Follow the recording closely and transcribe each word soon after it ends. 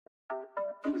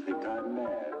You think I'm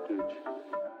mad, did you?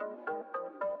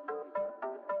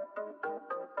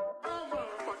 Oh,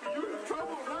 motherfucker, you in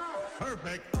trouble now.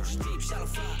 Perfect. Ocean deep, shallow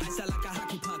fire, ice out like a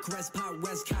hockey puck. Rest power,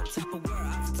 rest count, top of world.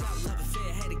 Off the top, love and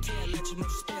fear, hate and care. Let your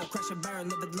motion spill, crash and burn,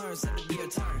 live and learn, send it be your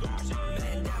turn.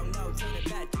 Man down, no, turn it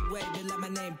back, you wave, and let my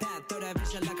name pat. Throw that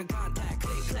vision like a contact,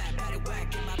 click, clap, pat it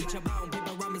whack, get my bitch a bone.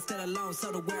 People around me still alone,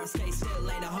 so the world stay still,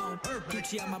 ain't a home.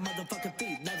 Gucci on my motherfucking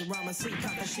feet, leather on my seat,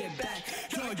 pop that shit back.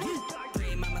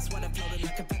 Dream, I'm a sweater floating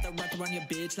like a feather, wrapped around your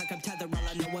bitch, like I'm tethered. All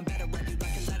I know I'm better, rap you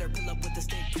like a letter. Pull up with the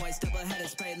stick twice, double-headed,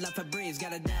 spray left a breeze.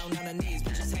 Got it down on her knees,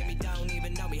 bitches hate me, don't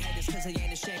even know me. Haters cause they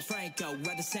ain't ashamed, Franco.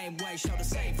 Read the same way, show the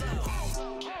same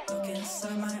flow. Look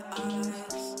inside my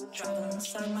eyes, travel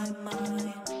inside my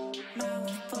mind.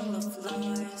 Mouth full of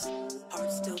lies,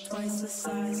 heart still twice the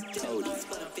size. Still lies,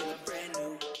 but I'm feeling brand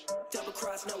new. Double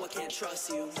cross, no I can't trust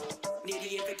you.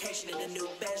 Need a vacation in a new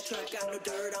Benz truck. Got no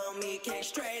dirt on me, came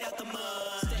straight out the mud.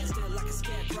 Stand still like a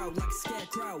scarecrow, like a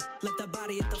scarecrow. Let the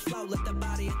body hit the flow, let the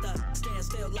body hit the. Stand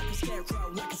still like a scarecrow,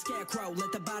 like a scarecrow.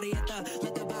 Let the body hit the,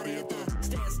 let the body hit the.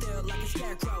 Stand still like a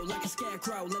scarecrow, like a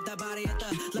scarecrow. Let the body hit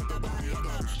the, let the body hit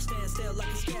the. Stand still like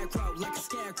a scarecrow, like a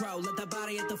scarecrow. Let the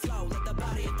body hit the flow, let the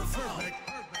body hit the flow.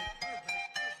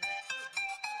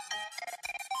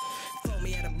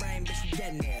 Me out of brain, bitch, we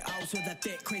getting it. Always with that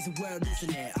fit, crazy world,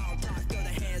 isn't it? All talk, throw the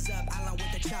hands up. Along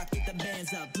with the chalk, get the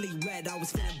bands up. Bleed red,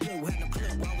 always feeling blue. Had no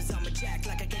clue, always on my jack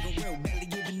like a kangaroo. Barely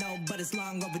even know, but it's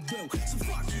long overdue. So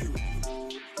fuck you.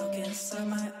 Look inside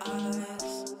my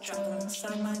eyes, travel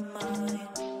inside my mind.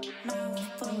 Mouth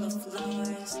full of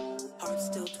lies, heart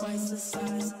still twice the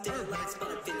size. Still lies, but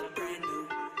I'm feeling brand new.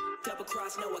 Double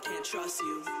cross, no I can't trust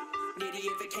you. Need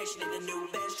a vacation in a new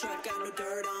Benz truck. Got no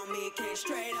dirt on me, came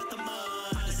straight out the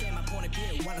mud. Understand my point of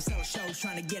view. Wanna sell shows,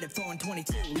 trying to get it 4 and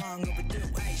 22. Long overdue.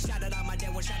 Hey, shout out on my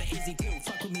dad, one shot of easy too.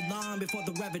 Fuck with me long before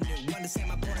the revenue. Understand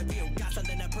my point of view. Got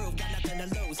something to prove, got nothing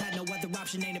to lose. Had no other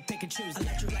option, ain't a pick and choose.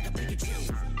 Electric like a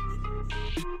Pikachu.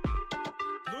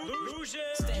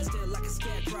 Stand still like a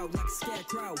scarecrow, like a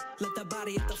scarecrow. Let the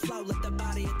body hit the flow, let the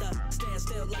body hit the. Stand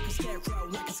still like a scarecrow,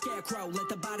 like a scarecrow. Let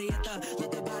the body hit the,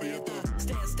 let the body hit the.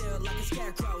 Stand still like a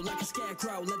scarecrow, like a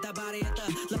scarecrow. Let the body hit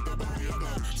the, let the body hit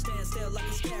the. Stand still like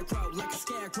a scarecrow, like a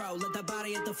scarecrow. Let the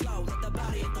body hit the flow, let the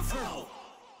body hit the flow.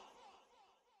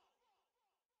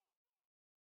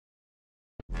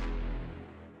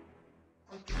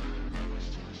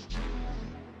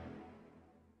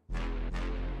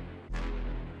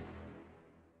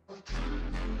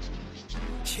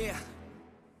 Yeah,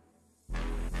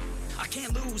 I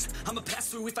can't lose, I'ma pass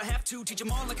through if I have to. Teach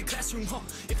them all like a classroom,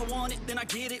 If I want it, then I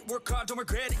get it. Work hard, don't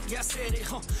regret it, yeah I said it,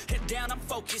 Head down, I'm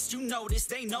focused, you know this.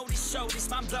 They know this, show this,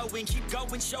 mind blowing. Keep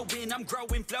going, showing, I'm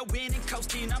growing, flowing and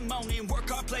coasting. I'm owning, work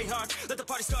hard, play hard, let the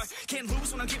party start. Can't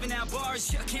lose when I'm giving out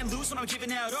bars, yeah, can't lose when I'm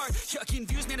giving out art. Yeah,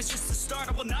 confused, man, it's just the start.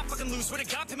 I will not fucking lose, swear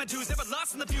to God, pay my dues. Never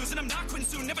lost in the views, and I'm not quitting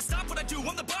soon. Never stop what I do,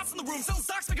 I'm the boss in the room. Selling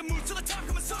stocks, make a move to the top,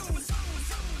 coming soon.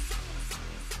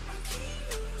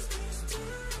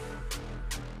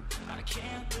 I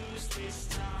can't lose this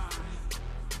time.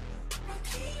 I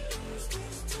can't lose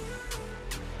this time.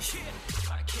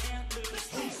 Yeah, I can't lose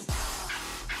this time.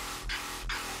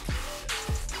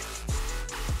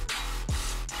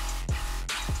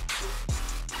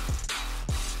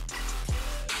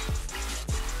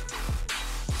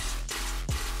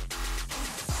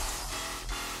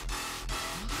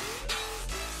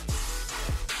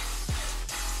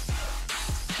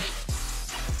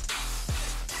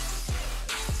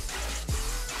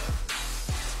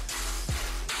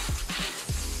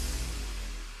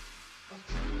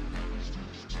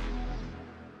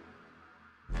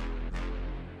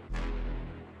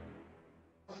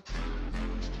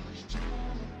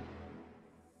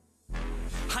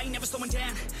 I ain't never slowing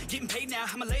down, getting paid now,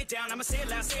 I'ma lay it down, I'ma say it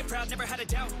loud, say it proud, never had a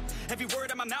doubt. Every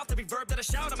word out my mouth, every verb that I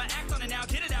shout, I'ma act on it now,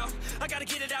 get it out. I gotta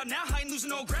get it out now, I ain't losing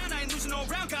no ground, I ain't losing no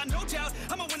round, got no doubt.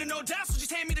 I'ma win it, no doubt, so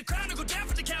just hand me the crown or go down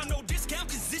for the count, no discount,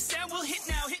 cause this sound will hit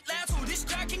now, hit loud, so this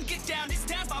crowd can get down. This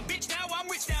town's my bitch now, I'm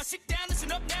rich now, sit down,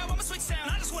 listen up now, I'ma switch sound.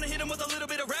 I just wanna hit 'em with a little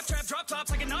bit of rap trap, drop tops,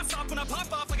 I can not stop when I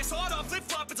pop off.